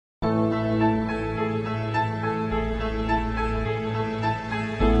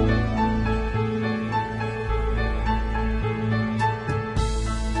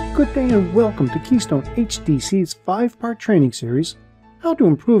Good day and welcome to Keystone HDC's 5-part training series, How to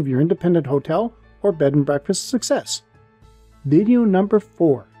Improve Your Independent Hotel or Bed and Breakfast Success. Video number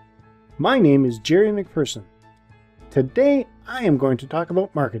 4. My name is Jerry McPherson. Today I am going to talk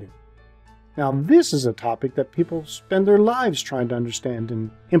about marketing. Now this is a topic that people spend their lives trying to understand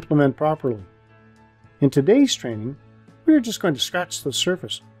and implement properly. In today's training, we are just going to scratch the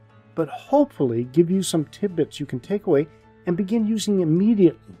surface, but hopefully give you some tidbits you can take away and begin using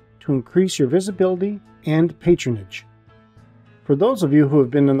immediately to increase your visibility and patronage. For those of you who have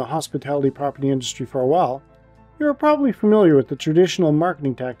been in the hospitality property industry for a while, you are probably familiar with the traditional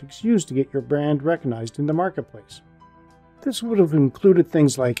marketing tactics used to get your brand recognized in the marketplace. This would have included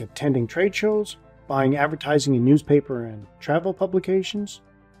things like attending trade shows, buying advertising in newspaper and travel publications,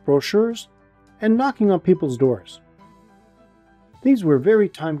 brochures, and knocking on people's doors. These were very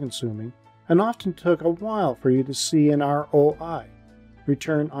time-consuming and often took a while for you to see an ROI,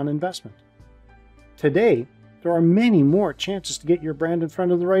 return on investment. Today, there are many more chances to get your brand in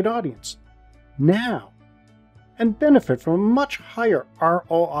front of the right audience, now, and benefit from a much higher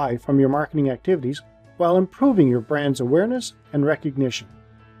ROI from your marketing activities while improving your brand's awareness and recognition.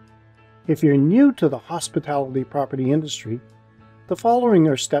 If you're new to the hospitality property industry, the following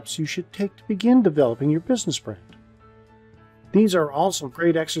are steps you should take to begin developing your business brand. These are also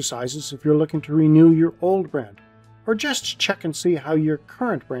great exercises if you're looking to renew your old brand, or just check and see how your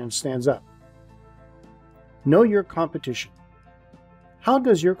current brand stands up. Know your competition. How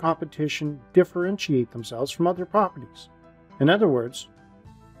does your competition differentiate themselves from other properties? In other words,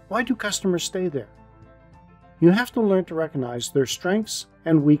 why do customers stay there? You have to learn to recognize their strengths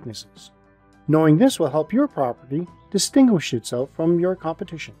and weaknesses. Knowing this will help your property distinguish itself from your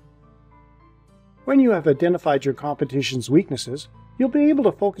competition. When you have identified your competition's weaknesses, you'll be able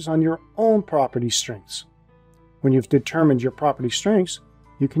to focus on your own property's strengths. When you've determined your property's strengths,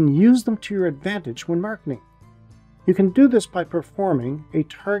 you can use them to your advantage when marketing. You can do this by performing a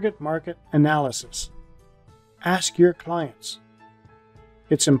target market analysis. Ask your clients.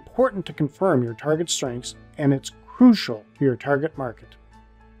 It's important to confirm your target strengths, and it's crucial to your target market.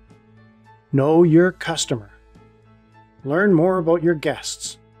 Know your customer. Learn more about your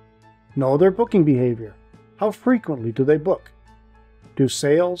guests. Know their booking behavior. How frequently do they book? Do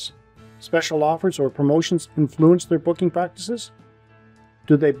sales, special offers, or promotions influence their booking practices?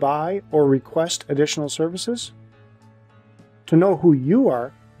 Do they buy or request additional services? To know who you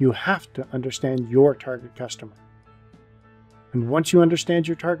are, you have to understand your target customer. And once you understand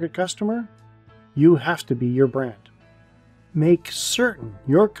your target customer, you have to be your brand. Make certain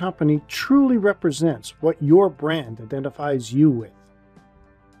your company truly represents what your brand identifies you with.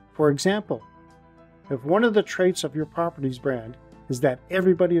 For example, if one of the traits of your property's brand is that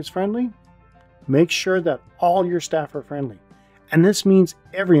everybody is friendly, make sure that all your staff are friendly. And this means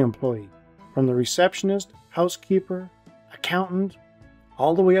every employee, from the receptionist, housekeeper, accountant,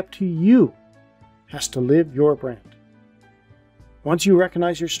 all the way up to you, has to live your brand. Once you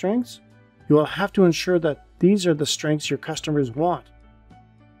recognize your strengths, you will have to ensure that these are the strengths your customers want.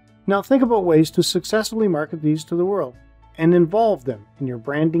 Now think about ways to successfully market these to the world and involve them in your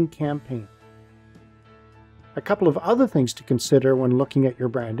branding campaign. A couple of other things to consider when looking at your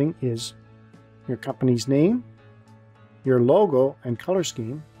branding is your company's name, your logo and color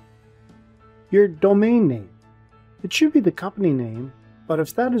scheme, your domain name. It should be the company name, but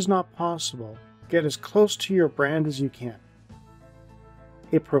if that is not possible, get as close to your brand as you can.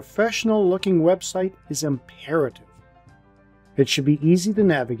 A professional-looking website is imperative. It should be easy to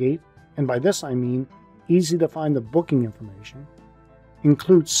navigate, and by this I mean easy to find the booking information,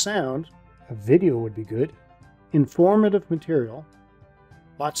 include sound, a video would be good, informative material,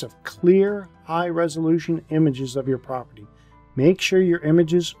 lots of clear, high-resolution images of your property. Make sure your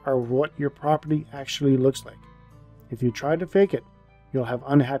images are what your property actually looks like. If you try to fake it, you'll have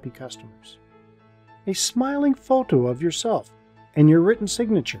unhappy customers. A smiling photo of yourself and your written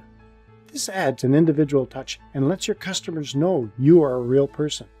signature. This adds an individual touch and lets your customers know you are a real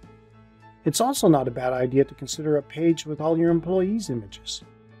person. It's also not a bad idea to consider a page with all your employees' images,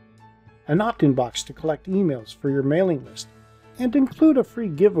 an opt-in box to collect emails for your mailing list, and include a free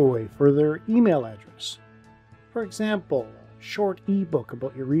giveaway for their email address. For example, a short ebook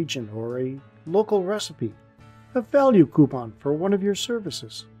about your region or a local recipe, a value coupon for one of your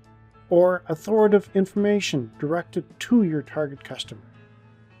services, or authoritative information directed to your target customer.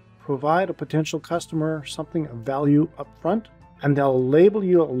 Provide a potential customer something of value up front, and they'll label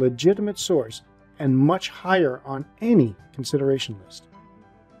you a legitimate source and much higher on any consideration list.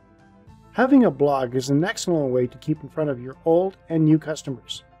 Having a blog is an excellent way to keep in front of your old and new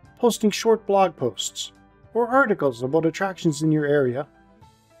customers. Posting short blog posts or articles about attractions in your area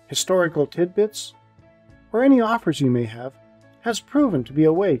historical tidbits, or any offers you may have has proven to be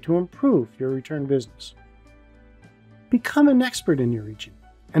a way to improve your return business. Become an expert in your region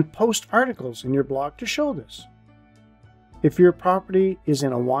and post articles in your blog to show this. If your property is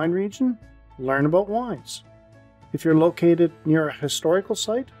in a wine region, learn about wines. If you're located near a historical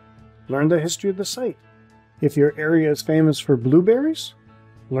site, learn the history of the site. If your area is famous for blueberries,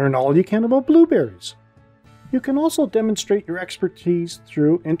 learn all you can about blueberries. You can also demonstrate your expertise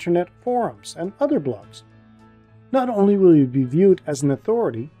through internet forums and other blogs. Not only will you be viewed as an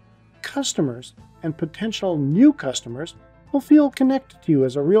authority, customers and potential new customers will feel connected to you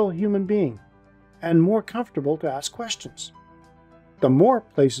as a real human being and more comfortable to ask questions. The more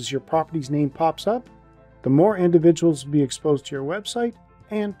places your property's name pops up, the more individuals will be exposed to your website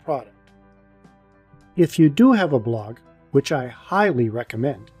and product. If you do have a blog, which I highly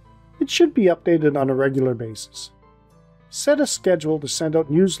recommend, it should be updated on a regular basis. Set a schedule to send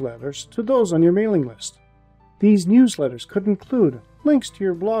out newsletters to those on your mailing list. These newsletters could include links to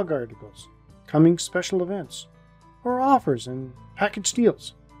your blog articles, coming special events, or offers and package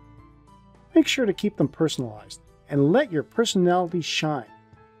deals. Make sure to keep them personalized and let your personality shine,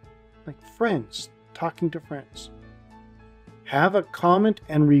 like friends talking to friends. Have a comment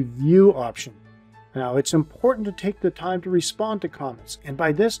and review option. Now, it's important to take the time to respond to comments, and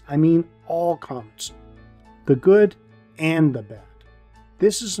by this I mean all comments, the good and the bad.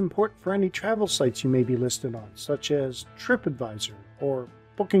 This is important for any travel sites you may be listed on, such as TripAdvisor or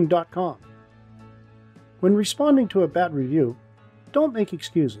Booking.com. When responding to a bad review, don't make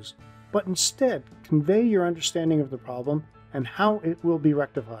excuses, but instead convey your understanding of the problem and how it will be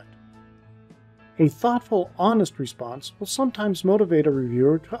rectified. A thoughtful, honest response will sometimes motivate a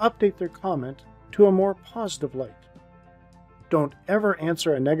reviewer to update their comment to a more positive light. Don't ever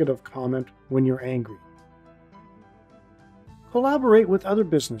answer a negative comment when you're angry. Collaborate with other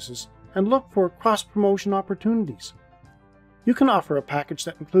businesses and look for cross-promotion opportunities. You can offer a package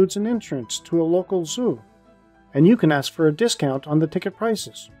that includes an entrance to a local zoo, and you can ask for a discount on the ticket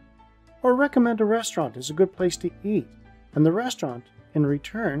prices. Or recommend a restaurant as a good place to eat, and the restaurant, in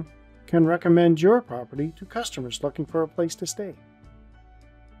return, can recommend your property to customers looking for a place to stay.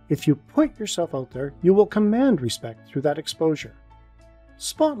 If you put yourself out there, you will command respect through that exposure.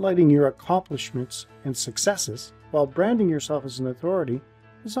 Spotlighting your accomplishments and successes while branding yourself as an authority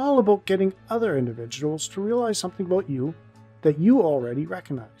is all about getting other individuals to realize something about you that you already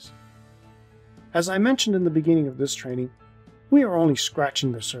recognize. As I mentioned in the beginning of this training, we are only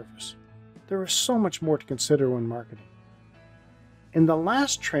scratching the surface. There is so much more to consider when marketing. In the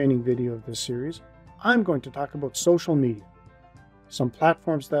last training video of this series, I'm going to talk about social media, some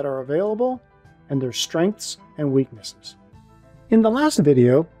platforms that are available, and their strengths and weaknesses. In the last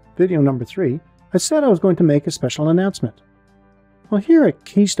video, video number 3, I said I was going to make a special announcement. Well, here at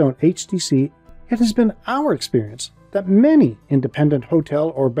Keystone HDC, it has been our experience that many independent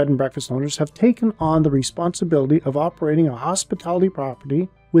hotel or bed and breakfast owners have taken on the responsibility of operating a hospitality property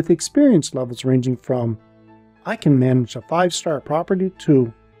with experience levels ranging from, I can manage a 5-star property,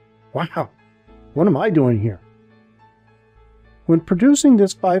 to, wow, what am I doing here? When producing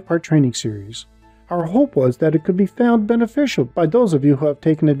this 5-part training series, our hope was that it could be found beneficial by those of you who have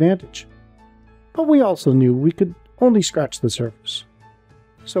taken advantage. But we also knew we could only scratch the surface.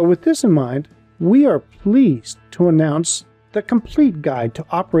 So with this in mind, we are pleased to announce the complete guide to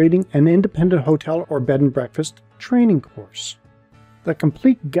operating an independent hotel or bed and breakfast training course. The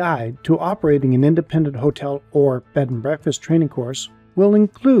complete guide to operating an independent hotel or bed and breakfast training course will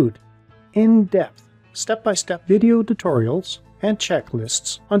include in-depth, step-by-step video tutorials and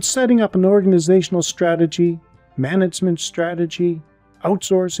checklists on setting up an organizational strategy, management strategy,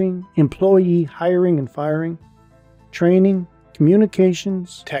 outsourcing, employee hiring and firing, training,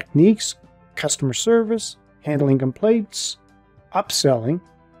 communications, techniques, customer service, handling complaints, upselling,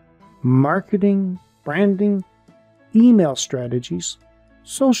 marketing, branding, email strategies,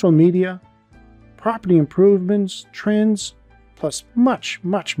 social media, property improvements, trends, plus much,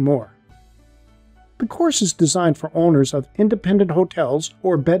 much more. The course is designed for owners of independent hotels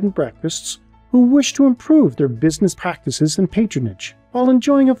or bed and breakfasts who wish to improve their business practices and patronage while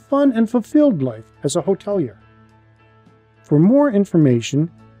enjoying a fun and fulfilled life as a hotelier. For more information,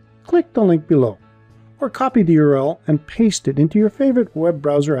 click the link below or copy the URL and paste it into your favorite web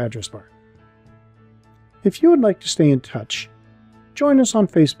browser address bar. If you would like to stay in touch, join us on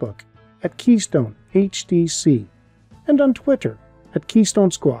Facebook at Keystone HDC and on Twitter at Keystone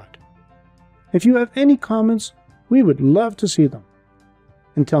Squad. If you have any comments, we would love to see them.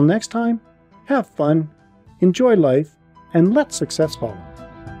 Until next time, have fun, enjoy life, and let success follow.